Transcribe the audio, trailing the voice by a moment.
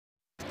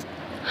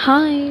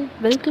Hi,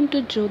 welcome to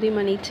Jothi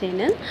money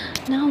channel.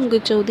 நான்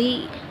உங்கள் ஜோதி.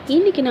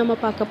 இன்றைக்கி நம்ம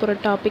பார்க்க போகிற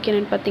டாபிக்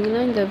என்னென்னு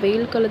பார்த்தீங்கன்னா, இந்த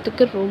வெயில்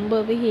காலத்துக்கு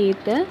ரொம்பவே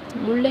ஏற்ற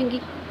முள்ளங்கி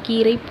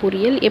கீரை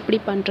பொரியல் எப்படி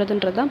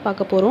பண்ணுறதுன்றதான்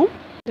பார்க்க போகிறோம்.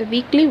 இந்த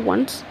வீக்லி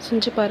ஒன்ஸ்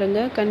செஞ்சு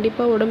பாருங்கள்,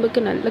 கண்டிப்பாக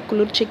உடம்புக்கு நல்ல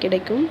குளிர்ச்சி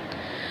கிடைக்கும்.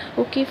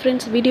 ஓகே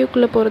ஃப்ரெண்ட்ஸ்,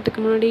 வீடியோக்குள்ளே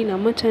போகிறதுக்கு முன்னாடி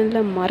நம்ம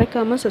சேனலை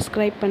மறக்காமல்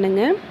சப்ஸ்கிரைப்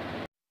பண்ணுங்கள்.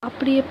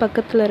 அப்படியே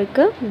பக்கத்தில்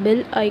இருக்க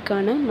பெல்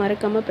ஐக்கானை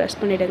மறக்காமல் ப்ரெஸ்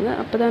பண்ணிவிடுங்க.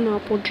 அப்போ தான்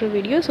நான் போடுற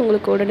வீடியோஸ்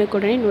உங்களுக்கு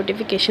உடனுக்குடனே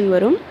நோட்டிஃபிகேஷன்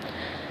வரும்.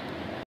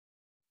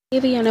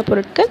 தேவையான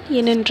பொருட்கள்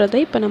என்னன்றதை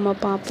இப்போ நம்ம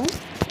பார்ப்போம்.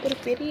 ஒரு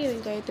பெரிய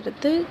வெங்காயத்தை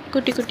எடுத்து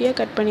குட்டி குட்டியாக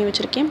கட் பண்ணி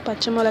வச்சுருக்கேன்.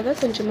 பச்சை மிளகா,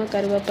 கொஞ்சமாக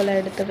கருவேப்பிலை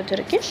எடுத்து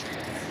வச்சுருக்கேன்.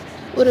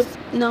 ஒரு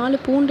 4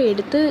 பூண்டு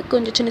எடுத்து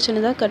கொஞ்சம் சின்ன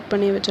சின்னதாக கட்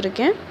பண்ணி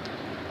வச்சுருக்கேன்.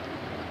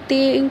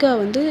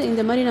 தேங்காய்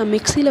இந்த மாதிரி நான்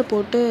மிக்சியில்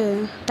போட்டு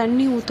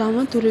தண்ணி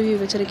ஊற்றாமல் துருவி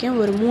வச்சுருக்கேன்,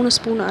 ஒரு 3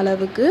 ஸ்பூன்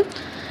அளவுக்கு.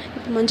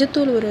 இப்போ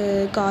மஞ்சத்தூள் ஒரு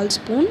 1/4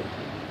 ஸ்பூன்,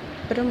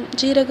 அப்புறம்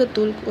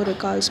ஜீரகத்தூள் ஒரு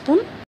 1/4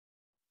 ஸ்பூன்,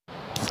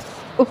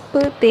 உப்பு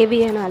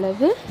தேவையான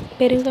அளவு,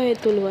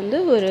 பெருங்காயத்தூள்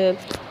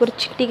ஒரு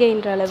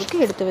சிட்டிகைன்ற அளவுக்கு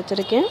எடுத்து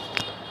வச்சுருக்கேன்.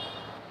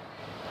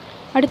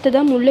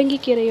 அடுத்ததாக முள்ளங்கி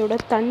கீரையோட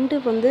தண்டு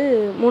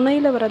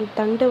முனையில் வர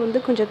தண்டை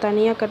கொஞ்சம்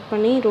தனியாக கட்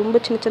பண்ணி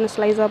ரொம்ப சின்ன சின்ன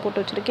ஸ்லைஸாக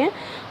போட்டு வச்சுருக்கேன்.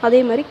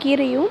 அதே மாதிரி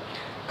கீரையும்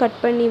கட்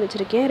பண்ணி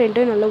வச்சுருக்கேன்.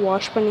 ரெண்டும் நல்லா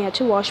வாஷ்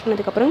பண்ணியாச்சு. வாஷ்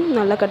பண்ணதுக்கப்புறம்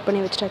நல்லா கட்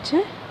பண்ணி வச்சிட்டாச்சு.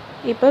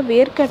 இப்போ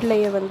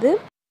வேர்க்கடலையை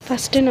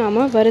ஃபஸ்ட்டு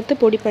நாம் வறுத்து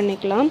பொடி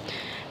பண்ணிக்கலாம்.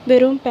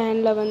 வெறும்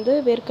பேனில்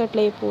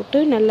வேர்க்கடலையை போட்டு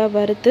நல்லா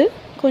வறுத்து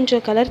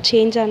கொஞ்சம் கலர்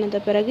சேஞ்ச் ஆனது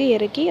பிறகு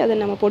இறக்கி அதை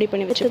நம்ம பொடி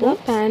பண்ணி வச்சுக்கலாம்.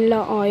 பேனில்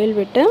ஆயில்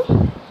விட்டு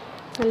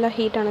நல்லா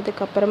ஹீட்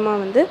ஆனதுக்கப்புறமா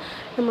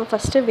நம்ம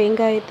ஃபஸ்ட்டு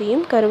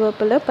வெங்காயத்தையும்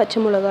கருவேப்பிலை, பச்சை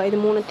மிளகாய் இது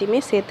 3த்தையுமே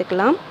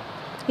சேர்த்துக்கலாம்.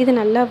 இது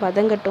நல்லா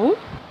வதங்கட்டும்.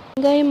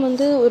 வெங்காயம்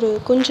ஒரு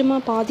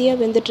கொஞ்சமாக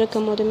பாதியாக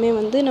வெந்துட்டுருக்கும் போதுமே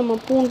நம்ம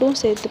பூண்டும்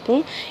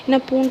சேர்த்துப்போம். ஏன்னா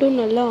பூண்டும்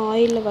நல்லா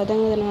ஆயிலில்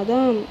வதங்குதுனா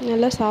தான்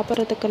நல்லா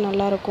சாப்பிட்றதுக்கு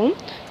நல்லாயிருக்கும்.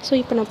 ஸோ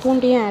இப்போ நான்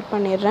பூண்டையும் ஆட்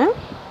பண்ணிடுறேன்.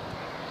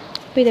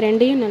 இப்போ இது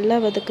ரெண்டையும் நல்லா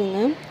வதக்குங்க.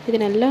 இது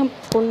நல்லா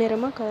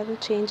பொன்னிறமாக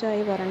கலர் சேஞ்ச்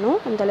ஆகி வரணும்.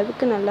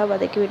 அந்தளவுக்கு நல்லா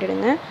வதக்கி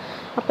விட்டுடுங்க.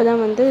 அப்போ தான்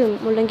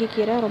முள்ளங்கி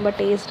கீரை ரொம்ப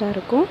டேஸ்ட்டாக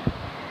இருக்கும்.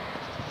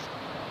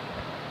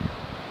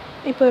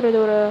 இப்போ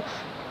ஒரு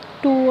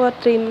 2 or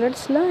 3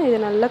 மினிட்ஸில் இது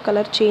நல்லா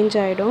கலர் சேஞ்ச்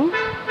ஆகிடும்.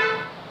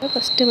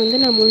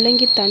 ஃபஸ்ட்டு நான்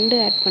முள்ளங்கி தண்டு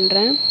ஆட்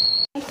பண்ணுறேன்.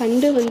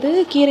 தண்டு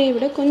கீரையை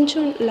விட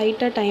கொஞ்சம்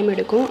லைட்டாக டைம்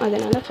எடுக்கும்.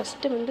 அதனால்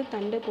ஃபஸ்ட்டு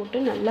தண்டை போட்டு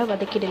நல்லா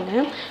வதக்கிடுங்க.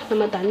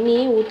 நம்ம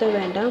தண்ணியே ஊற்ற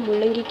வேண்டாம்.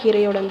 முள்ளங்கி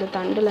கீரையோட அந்த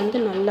தண்டுலேருந்து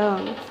நல்லா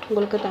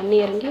உங்களுக்கு தண்ணி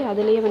இறங்கி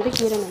அதுலேயே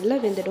கீரை நல்லா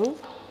வெந்துடும்.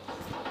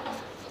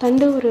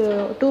 தண்டு ஒரு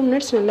 2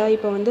 மினிட்ஸ் நல்லா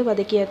இப்போ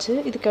வதக்கியாச்சு.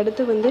 இதுக்கு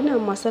அடுத்து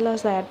நான்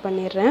மசாலாஸ் ஆட்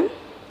பண்ணிடுறேன்.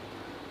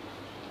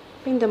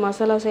 இந்த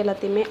மசாலாஸ்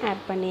எல்லாத்தையுமே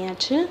ஆட்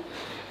பண்ணியாச்சு.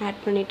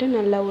 ஆட் பண்ணிவிட்டு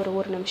நல்லா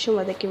ஒரு நிமிஷம்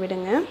வதக்கி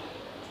விடுங்க.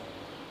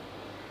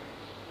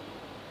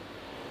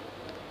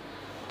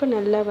 இப்போ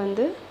நல்லா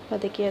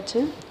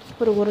வதக்கியாச்சு.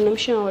 ஒரு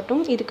நிமிஷம்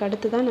ஆகட்டும். இதுக்கு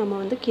அடுத்து தான்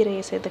நம்ம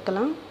கீரையை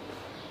சேர்த்துக்கலாம்.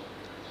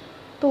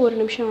 இப்போ 1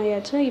 நிமிஷம்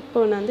ஆயாச்சு.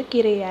 இப்போ நான்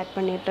கீரையை ஆட்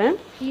பண்ணிடுறேன்.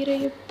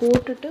 கீரையை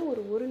போட்டுட்டு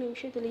ஒரு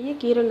நிமிஷத்துலேயே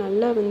கீரை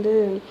நல்லா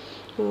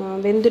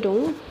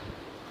வெந்துடும்.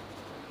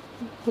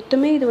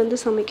 மொத்தமே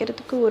இது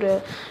சமைக்கிறதுக்கு ஒரு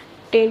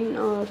 10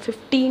 or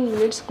 15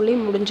 மினிட்ஸ்க்குள்ளேயே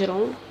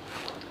முடிஞ்சிடும்.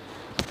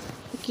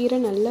 கீரை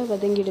நல்லா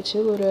வதங்கிடுச்சு.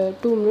 ஒரு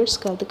 2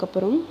 மினிட்ஸ்க்கு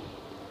அதுக்கப்புறம்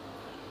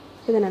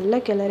இதை நல்லா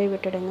கிளறி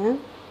விட்டுடுங்க.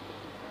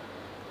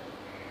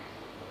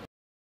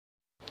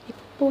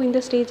 இப்போது இந்த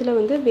ஸ்டேஜில்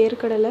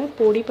வேர்க்கடலை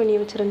பொடி பண்ணி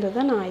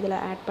வச்சுருந்ததை நான் இதில்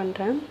ஆட்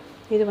பண்ணுறேன்.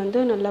 இது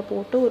நல்லா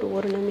போட்டு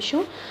ஒரு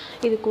நிமிஷம்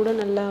இது கூட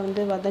நல்லா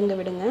வதங்க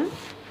விடுங்க.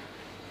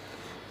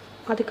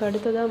 அதுக்கு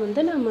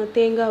அடுத்ததாக நம்ம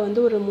தேங்காய்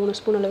ஒரு 3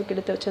 ஸ்பூன் அளவுக்கு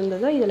எடுத்து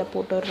வச்சுருந்ததை இதில்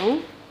போட்டுடுறோம்.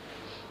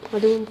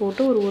 அதுவும்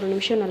போட்டு ஒரு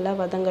நிமிஷம் நல்லா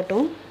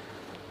வதங்கட்டும்.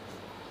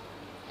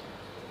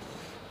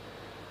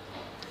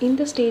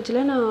 இந்த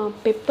ஸ்டேஜில் நான்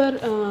பெப்பர்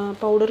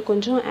பவுடர்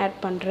கொஞ்சம்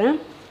ஆட் பண்ணுறேன்.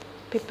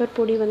 பெப்பர்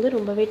பொடி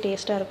ரொம்பவே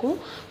டேஸ்ட்டாக இருக்கும்.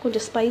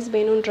 கொஞ்சம் ஸ்பைஸ்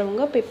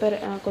வேணுன்றவங்க பெப்பர்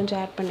கொஞ்சம்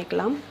ஆட்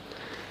பண்ணிக்கலாம்.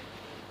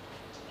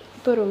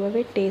 இப்போ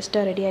ரொம்பவே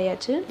டேஸ்ட்டாக ரெடி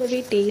ஆயாச்சு. ரொம்பவே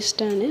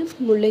டேஸ்ட்டான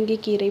முள்ளங்கி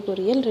கீரை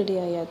பொரியல் ரெடி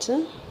ஆயாச்சு.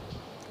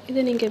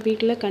 இதை நீங்கள்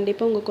வீட்டில்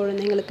கண்டிப்பாக உங்கள்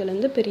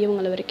குழந்தைங்களுக்குலேருந்து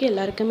பெரியவங்கள வரைக்கும்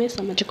எல்லாருக்குமே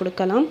சமைச்சு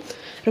கொடுக்கலாம்.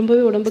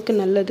 ரொம்பவே உடம்புக்கு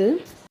நல்லது.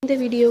 இந்த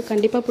வீடியோ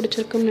கண்டிப்பாக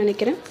பிடிச்சிருக்குன்னு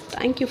நினைக்கிறேன்.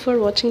 தேங்க்யூ ஃபார்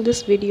வாட்சிங்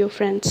திஸ் வீடியோ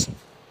ஃப்ரெண்ட்ஸ்.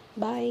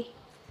 பாய்.